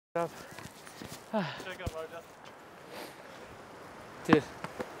up. Dude. Is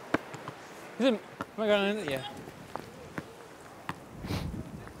it? Am I going in it? Yeah.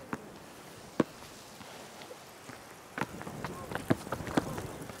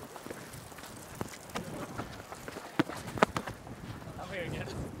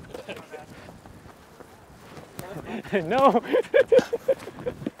 No.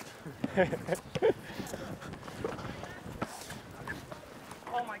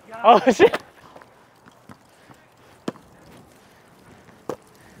 Oh my god. Oh shit.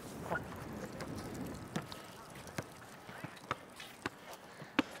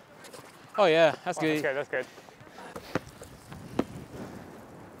 Oh yeah, that's good. That's good.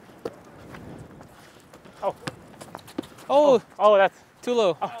 Oh. Oh, Oh, that's too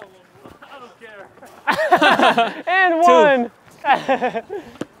low. Oh. I don't care. and one.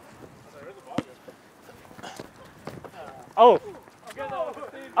 Oh.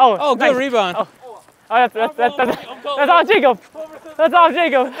 Oh. Oh, good nice. rebound. Oh, that's all Jacob. That's all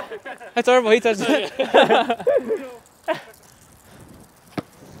Jacob. That's horrible. He touched it.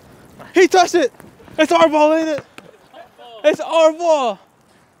 He touched it. It's our ball, ain't it? It's our ball.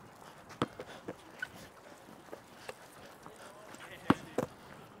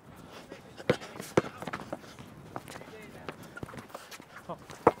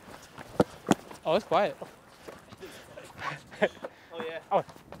 Oh, it's quiet. Oh yeah. Oh.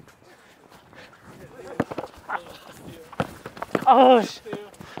 Oh.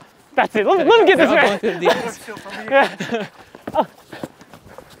 That's it. Let him get this man. Yeah. Oh.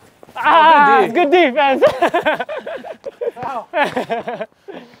 Ah, good good defense. Wow.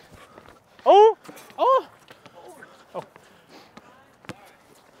 Oh. Oh. Oh.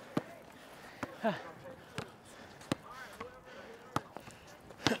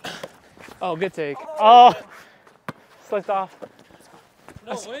 Oh, good take. Oh. Slipped off.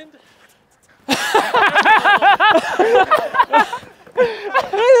 No wind?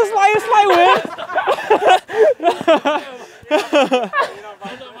 Slight wind.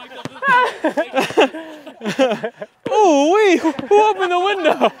 Oh, wait. Who opened the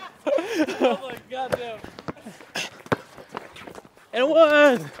window? Oh my goddamn. And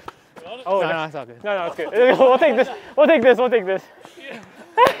one. Oh, No, it's all good. No, it's good. We'll take this. We'll take this. We'll take this.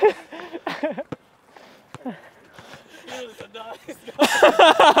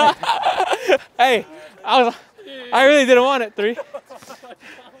 Hey, I really didn't want it. 3.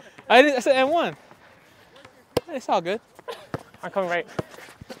 I said and 1. It's all good. I'm coming right.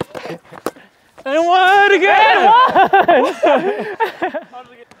 And 1 again.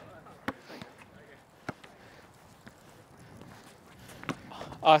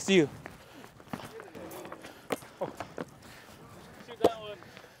 Oh, I see you. Shoot that one.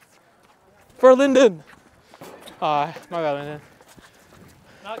 For Lyndon. My bad, Lyndon.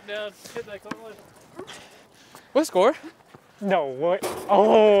 Knock down. Hit that corner. What score? No, what?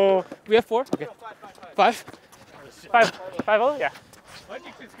 Oh. We have 4? Okay. 5? 5-0? Yeah. Why'd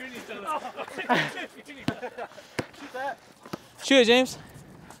you keep screening each other? Shoot that. Shoot it, James.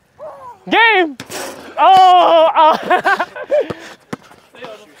 Game! Oh!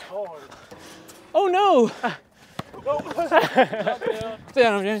 Oh no! Knock down. Stay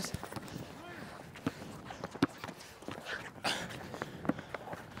down, James.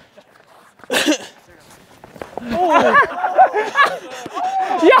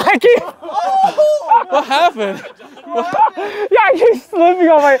 Yeah, I keep. What happened? Yeah, I keep slipping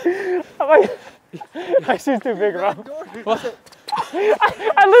on my. My shoe's too big, bro. What?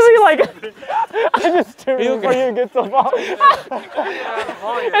 I literally like. I just turned before you get the ball.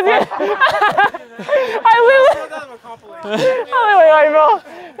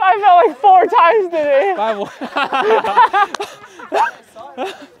 I fell like 4 times today. 5-1.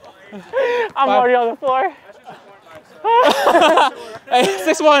 I'm already on the floor. Hey,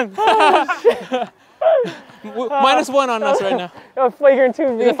 6-1. -1 on us right now. It was flagrant 2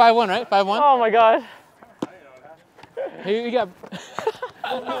 Is it 5-1, right? 5-1? Oh my god. Hey, you got.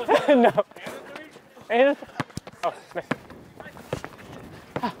 No. And oh, nice.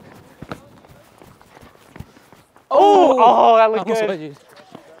 Oh, that looked Almost good. let you.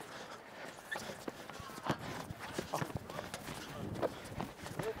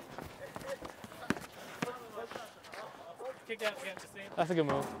 Kick out against the same. That's a good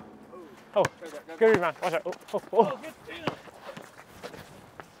move. Oh, good rebound. Watch out. Oh.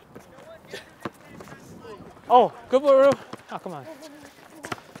 Oh, Good boy, Ru. Oh, come on.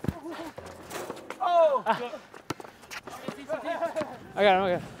 Oh! I got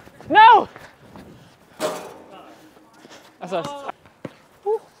him. no! That's us.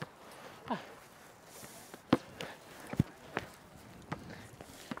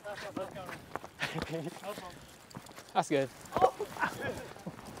 That's good.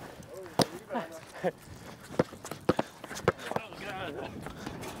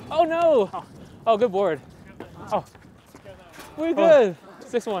 Oh no! Oh, good board. Oh. We're good.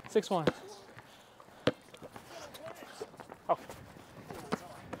 6-1. 6-1. Oh.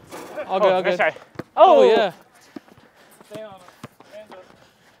 All good. All Nice good. try. Oh yeah. Stay on him. Hands up.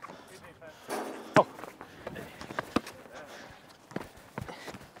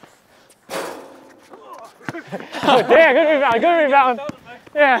 Good defense. Oh, damn, good rebound, good rebound.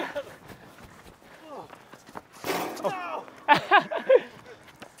 Yeah.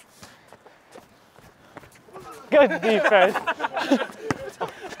 Good defense.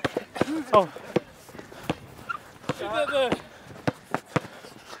 Oh.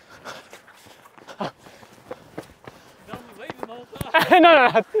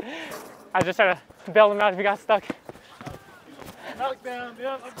 No. I just tried to bail him out if he got stuck. Knockdown,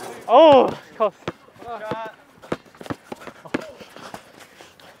 yeah. Oh, close. Shot.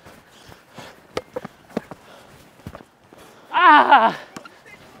 Ah!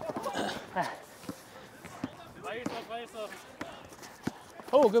 By yourself.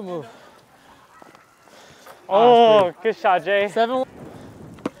 Oh, good move. Oh, good shot, Jay. 7-1.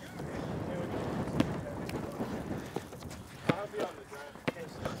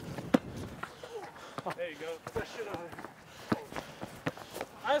 There you go. Put that shit on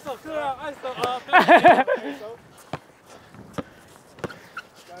there. ISO, clear out. ISO.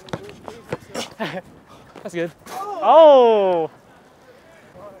 That's good. Oh!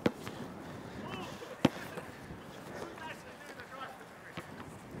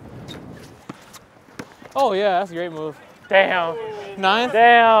 Oh yeah, that's a great move. Damn. 9.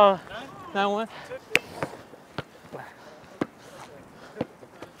 Damn. 9-1.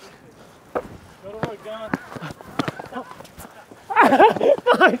 Go to work, John.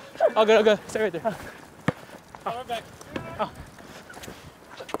 All good. All good. Stay right there. Right back.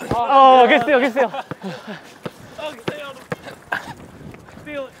 Oh, good steal, good steal. Oh, stay on him.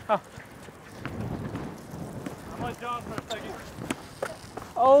 Steal it. Oh. I'm on John for a second.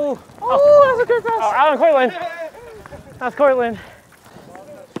 Oh, Oh, that's a good pass. Oh, Alan Cortland. That's Cortland.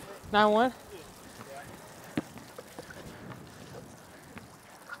 9-1.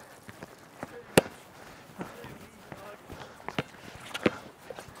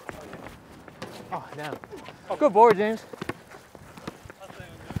 Oh, damn. Oh, good board, James.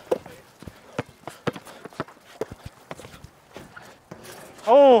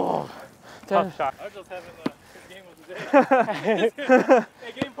 Oh, Ten. tough shot. I was just having a good game of the day.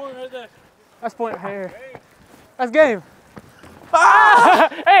 Hey, game point right there. That's point right here. That's game.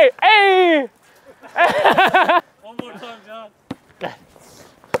 Hey, hey! One more time, John.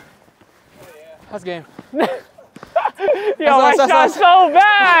 That's game. Yo, my That's shot's so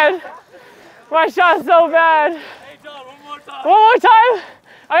bad. My shot's so bad. Hey, John, one more time. One more time.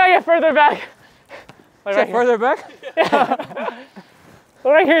 I gotta get further back. Like Check further back.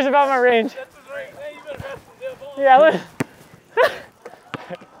 Right here's about my range. That's his ring. Hey, you better rest the damn ball. Yeah, look.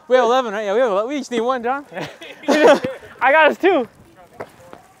 We have 11, right? Yeah, we have 11. We each need one, John. I got us 2.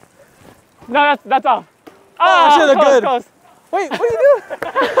 No, that's off. Oh, shit, they're close, good. Close. Wait, what are you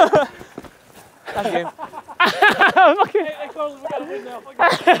doing? That's game. Okay. Hey, Carlos, we gotta win now.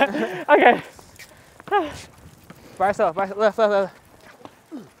 Fuck it. Okay. By yourself. Left. Left off.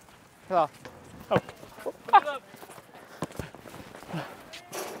 Put it up.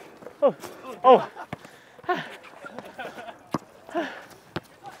 Oh. Oh.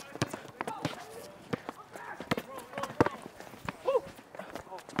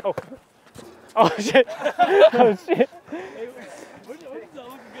 Oh shit. Oh shit. What's that looking good?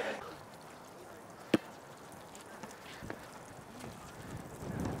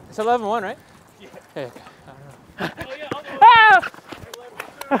 It's 11-1, right? Yeah. Okay. Oh, yeah, I'll go. Ah!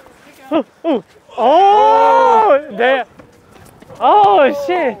 Oh, damn. Oh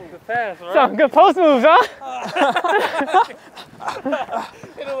shit. Good pass, right? Some good post moves, huh?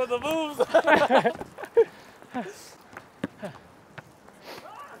 Hit it with the moves.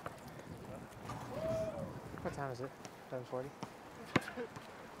 What time is it? 7:40.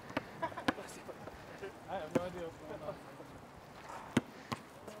 I have no idea what's going on.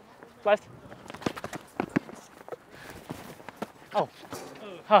 Left. Oh.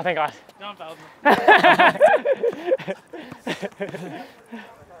 Oh, thank God. John fouled me.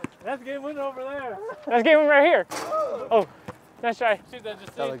 That's game winner over there. Let's get him right here. Oh, nice try. Shoot that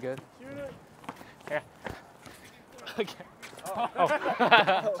just That in. looked good. Shoot it. Yeah. Okay. I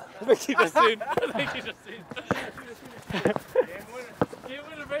think you just seen. Game winner. Game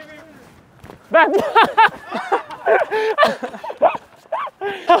winner, baby. Back.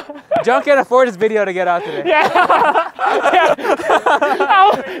 John can't afford his video to get out today. Yeah. Yeah.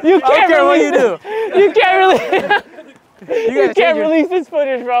 Oh, you I don't can't care what release you do. this. You can't release. You You gotta can't change your... release this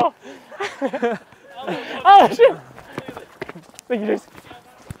footage, bro. Oh shit. Look at this.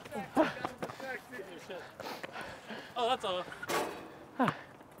 Oh, that's all.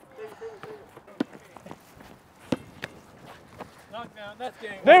 Knockdown, that's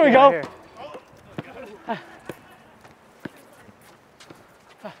game. There we go. Here.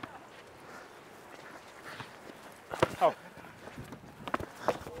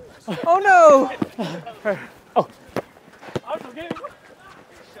 Oh no! I'm forgetting.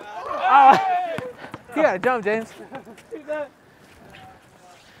 You gotta jump, James. Do that.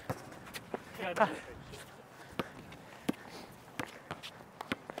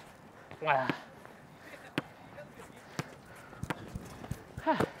 Wow.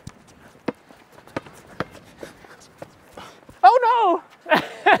 Oh no!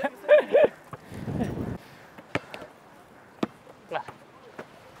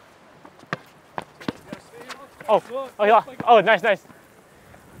 Oh yeah. Oh, nice, nice.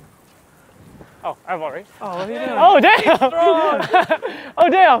 Oh, I've already. Oh, what are you doing? Oh damn! Oh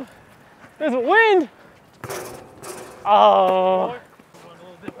damn! There's wind. Oh. Going a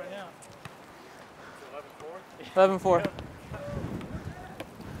little different now. 11-4.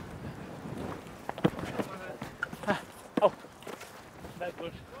 Back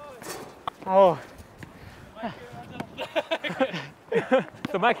push. Oh.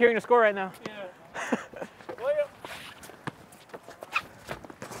 So Mike hearing the score right now. Yeah.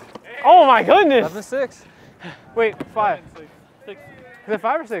 Oh my goodness. 11-6. Wait, 5. 6. Is it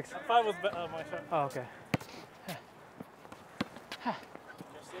 5 or 6? 5 was my shot. Oh, okay.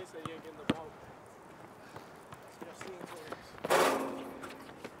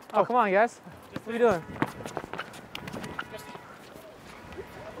 Oh, come on, guys. What are you doing?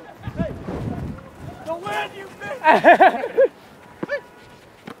 The wind, you bitch!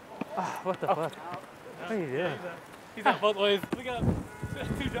 Oh, what the fuck? What are you doing? He's on both ways. We got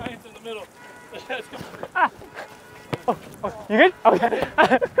 2 giants in the middle. You good? Okay.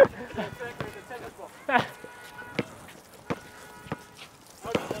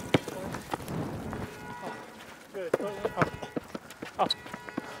 Good.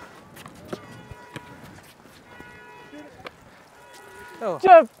 Oh.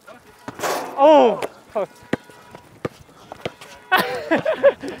 Jump. Oh. Close.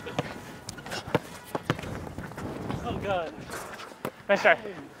 Oh, God. Nice try.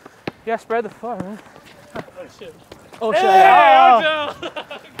 Yeah, spread the floor, man. Oh, shit. Oh, shit. Hey, Oh,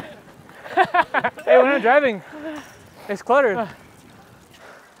 Hey, when I'm driving, it's cluttered.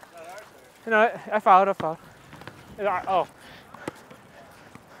 You know, I fouled. Oh.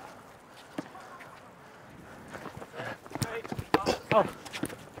 Oh.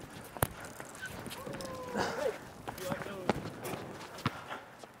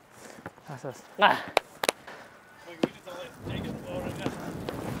 That's us. Ah. we just don't let Jacob blow right now.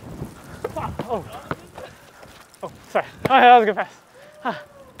 Oh. Oh, sorry. Oh, yeah, that was a good pass.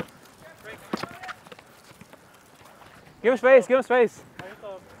 Give him space, give him space.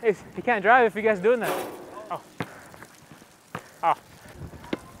 Hey, he can't drive if you guys are doing that. Oh. Ah.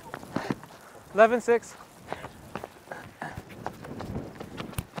 11-6.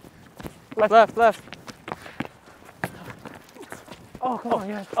 Left. Left. Oh, come on,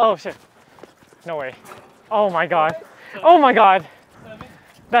 yeah. Oh, shit. No way. Oh, my God. Oh, my God.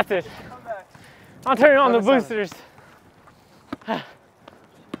 That's it. I'm turning on the 11-7. boosters.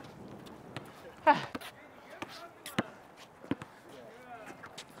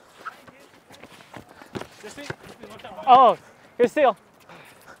 Oh, good steal.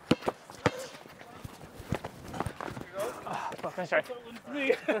 Oh, nice try.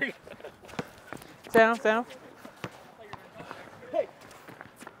 Stand him.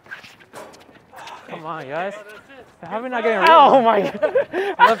 Come on, guys. How are we not getting a Oh, my God.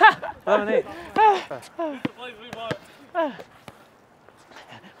 11-8.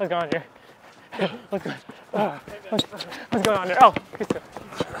 What's going on here? What's going on there? Oh, good steal.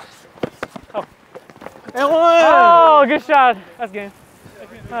 And 1! Oh, good shot. That's game.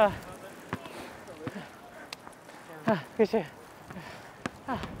 Good shot.